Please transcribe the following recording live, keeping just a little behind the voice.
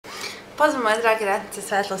Pozdrav moje drage ratnice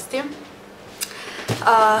svetlosti.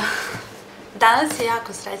 Danas je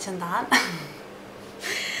jako srećan dan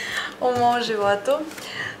u mom životu.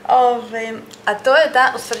 A to je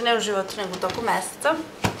da, u stvari ne u životu, nego u toku meseca.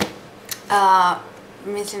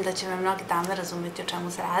 Mislim da će me mnogi dame razumjeti o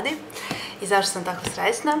čemu se radi i zašto sam tako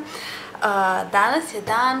srećna. Danas je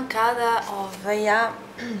dan kada ja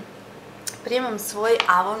primam svoj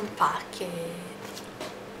Avon paket.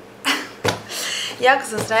 Jako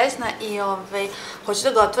sam srećna i hoću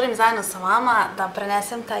da ga otvorim zajedno sa vama, da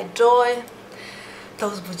prenesem taj joy, to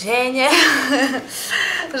uzbuđenje.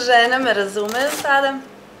 Žene me razumeju sada.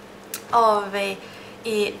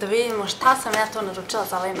 I da vidimo šta sam ja to naručila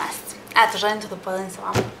za ovaj mesec. Eto, želim to da podelim sa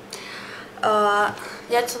vama.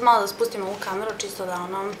 Ja ću sad malo da spustim ovu kameru, čisto da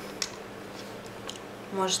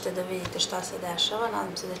možete da vidite šta se dešava.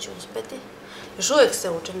 Nadam se da ću uspeti. Još uvijek se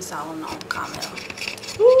učim sa ovom novom kamerom.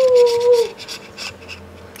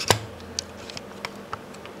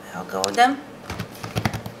 Evo ga ovde.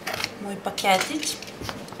 Moj paketić.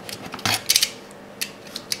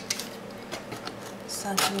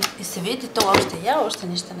 Sad ću... I se vidi to uopšte? Ja uopšte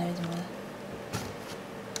ništa ne vidim ovde.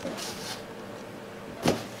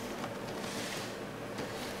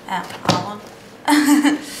 Evo, Avon.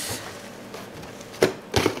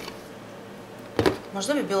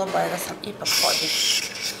 Možda bi bilo bolje da sam ipak podim.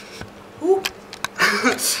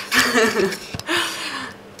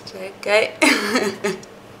 Čekaj.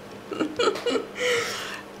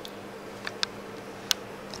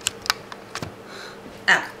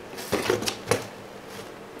 Evo.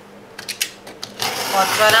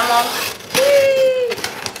 Otvaramo.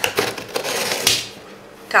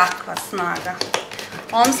 Kakva snaga.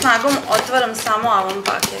 Ovom snagom otvaram samo Avon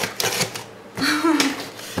paket.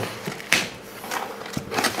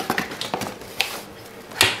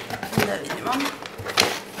 Da vidimo.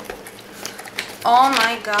 Oh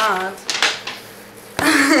my god.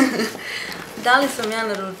 Da li sam ja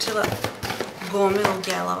naručila gomilu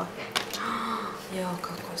gelova? Jo,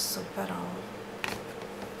 kako je super ovo.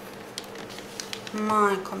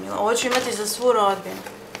 Majko mila, ovo ću imati za svu rodbinu.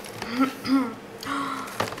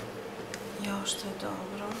 Jo, što je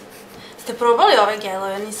dobro. Ste probali ove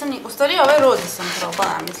gelove? Nisam ni... U stvari ovaj rudi sam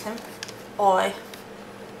probala, mislim. Ovaj.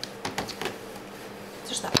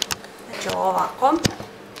 Znaš šta? Znači ovako.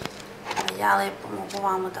 A ja lepo mogu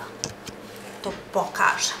vamo da to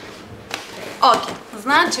pokažem. Ok,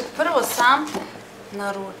 znači prvo sam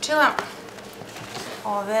naručila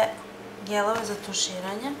ove gelove za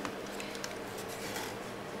tuširanje.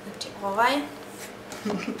 Znači ovaj.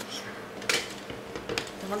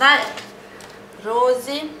 Idemo dalje.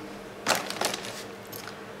 Rozi.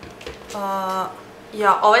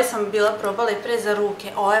 Ja, ovaj sam bila probala i pre za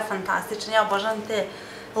ruke. Ovo je fantastičan. Ja obožavam te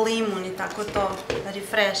limun i tako to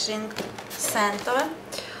refreshing scentove.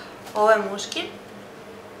 Ovo je muški.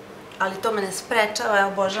 Ali to me ne sprečava. Ja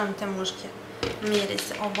obožavam te muške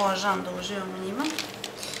mirise. Obožavam da uživam u njima.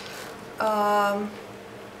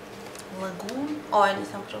 Lagoon. Ovaj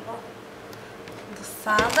nisam probala do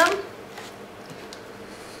sada.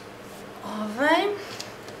 Ovaj.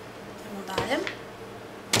 Idemo dalje.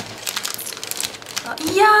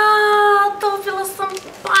 Ja, dobila sam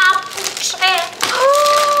papuče.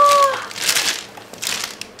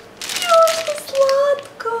 Jo, što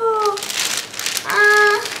slatko.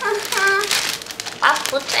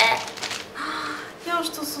 Papuče. Jo,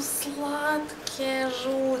 što su slatke,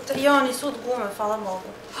 žute. Jo, nisu od gume, hvala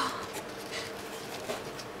Bogu.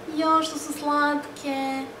 Jo, što su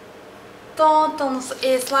slatke. Totalno su...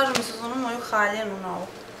 slažem se za onu moju haljenu novu.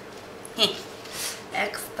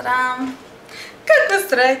 Ekstra. Kakva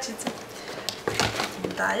srećica.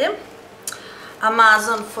 Dalje.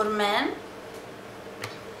 Amazon for men.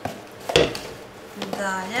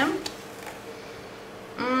 Dalje.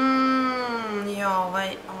 Jo, ovaj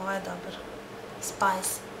je dobar.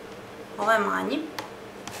 Spice. Ovo je manji.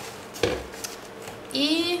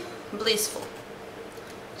 I blissful.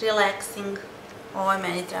 Relaxing. Ovo je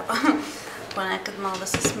meni treba. Ponekad malo da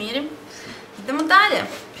se smirim. Idemo dalje.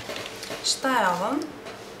 Šta je ovo?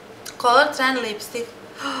 Color Trend lipstick.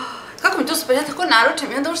 Kako mi to super, ja tako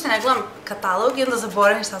naručim i onda uopšte ne gledam katalog i onda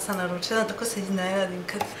zaboravim šta sam naručila, tako se iznenadim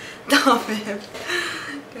kad dobijem.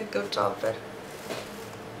 Kakav čoper.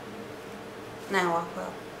 Ne ovako,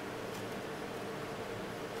 evo.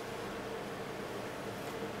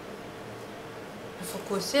 Ne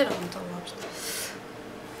fokusiram to uopšte.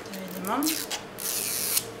 Da vidimo.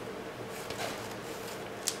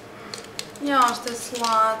 Jo, što je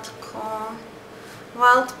slatko.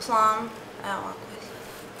 Wild plum. Evo ovako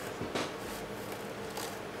izgleda.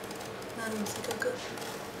 Nadam se da ga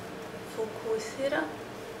fokusira.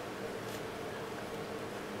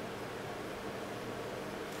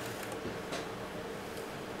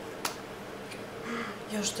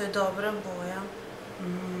 Još što je dobra boja.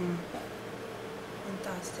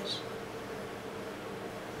 Fantastično.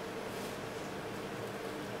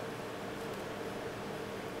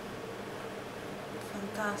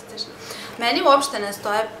 Fantastično. Meni uopšte ne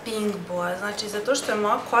stoje pink boja, znači zato što je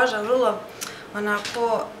moja koža vrlo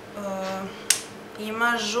onako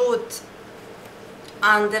ima žut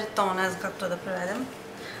undertone, ne znam kako to da prevedem.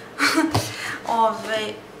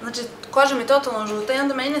 Znači, koža mi je totalno žuta i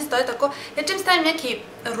onda meni ne stoje tako, ja čim stavim neki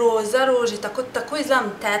roza ruž i tako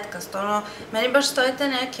izgledam tetkasto, meni baš stoje te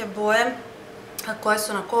neke boje koje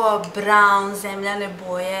su onako brown, zemljane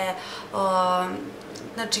boje,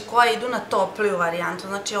 znači koje idu na topliju varijantu,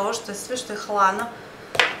 znači ovo što je sve što je hladno,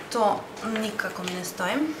 to nikako mi ne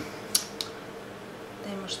stoji. Da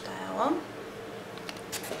imamo šta je ovo.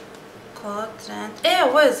 Color Trend.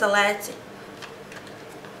 Ovo je za leci.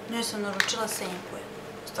 Njoj sam naručila senku.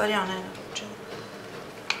 U stvari ona je naručila.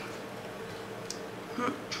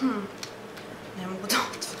 Ne mogu da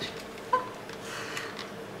otvorim.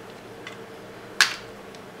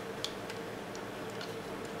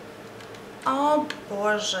 O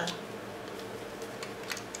Bože.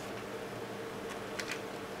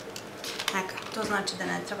 Neka, to znači da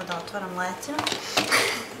ne treba da otvaram lecima.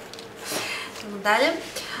 Idemo dalje.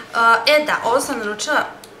 Da, ovo sam naručila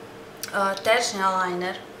tečni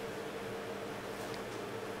eyeliner.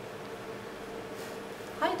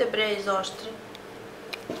 Hajde bre, izoštri.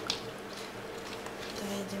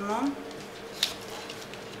 Da vidimo.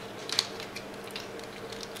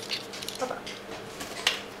 Opa.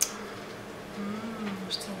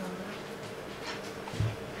 Što je dobro.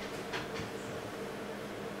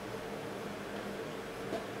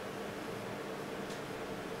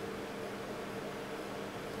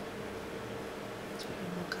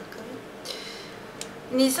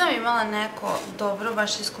 Nisam imala neko dobro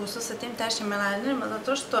baš iskustvo sa tim tečnim eyelinerima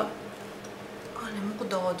zato što ne mogu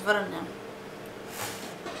da odvrnem.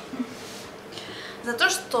 Zato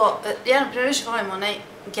što, ja na primjer više volim onaj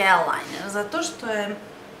gel liner, zato što je,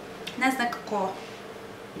 ne znam nekako,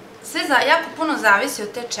 sve jako puno zavisi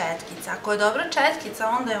od te četkice. Ako je dobra četkica,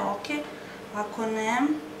 onda je okej, ako ne,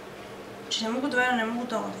 znači ne mogu da verujem, ne mogu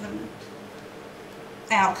da odvrnem.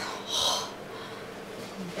 Evo ga.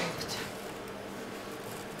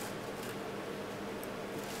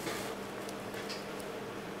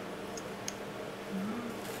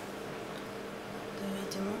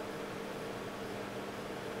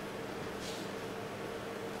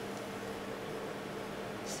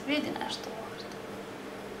 Vidi nešto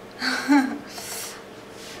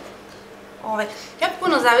ovdje. Jako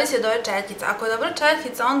puno zavisi od ove četkice. Ako je dobra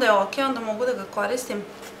četkica, onda je okej, onda mogu da ga koristim.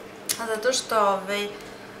 Zato što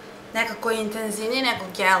nekako je intenzivniji nego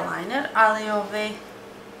gel liner, ali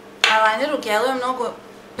eyeliner u gelu je mnogo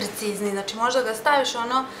precizniji. Znači možda ga staviš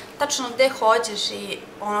ono tačno gde hoćeš i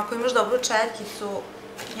ako imaš dobru četkicu,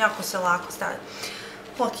 jako se lako stavi.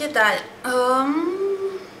 Ok, dalje.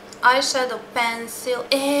 Eyeshadow pencil,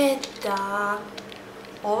 da,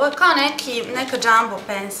 ovo je kao neka jumbo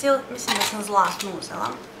pencil, mislim da sam zlatnu uzela,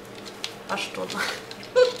 baš čudno.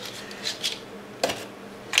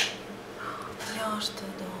 Jo, što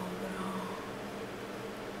je dobro.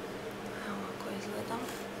 Evo ovako izgleda.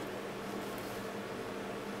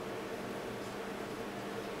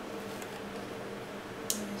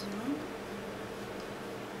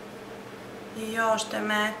 I jo, što je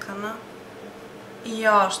mekana. I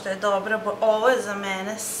još što je dobra boja. Ovo je za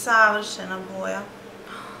mene savršena boja.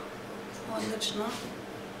 Odlično.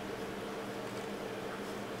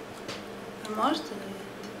 Možete da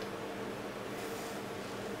vidite?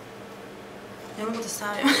 Ne mogu da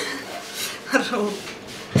stavim ruku.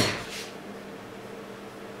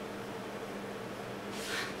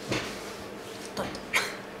 To je to.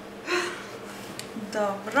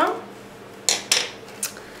 Dobro.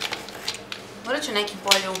 Morat ću neki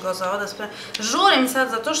bolji ugao za ovo da spremim. Žurim sad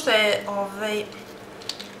zato što je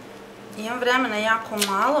imam vremena jako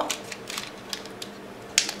malo.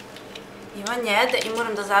 Ivan jede i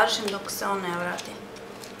moram da završim dok se on ne vrati.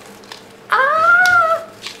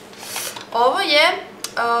 Ovo je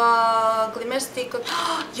glimmer stick od...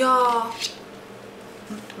 Ja!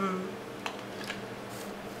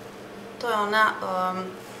 To je ona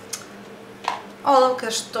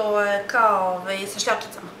olovka što je kao sa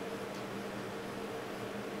šljapčicama.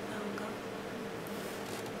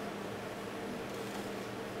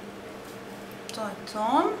 To je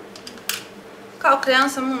to. Kao kream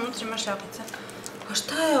samo unutra ima šljapice. A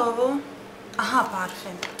šta je ovo? Aha,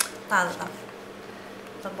 parfem. Da.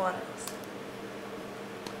 Zaboravila sam.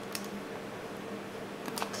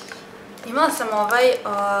 Imala sam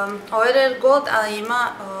ovaj Rare Gold, ali ima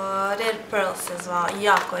Rare Pearl se zvao.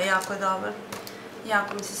 Jako je dobar.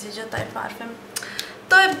 Jako mi se sviđa taj parfem.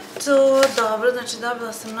 To je to, dobro, znači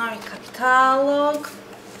dobila sam novi katalog,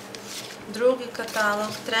 drugi katalog,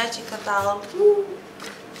 treći katalog,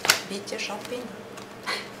 bit će shopping.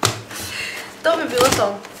 To bi bilo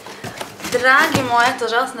to. Dragi moji, eto,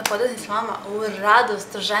 želim sam da podelim s vama ovu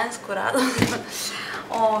radost, žensku radost.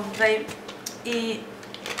 I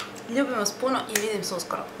ljubim vas puno i vidim se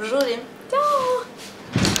uskoro. Žurim. Ćao!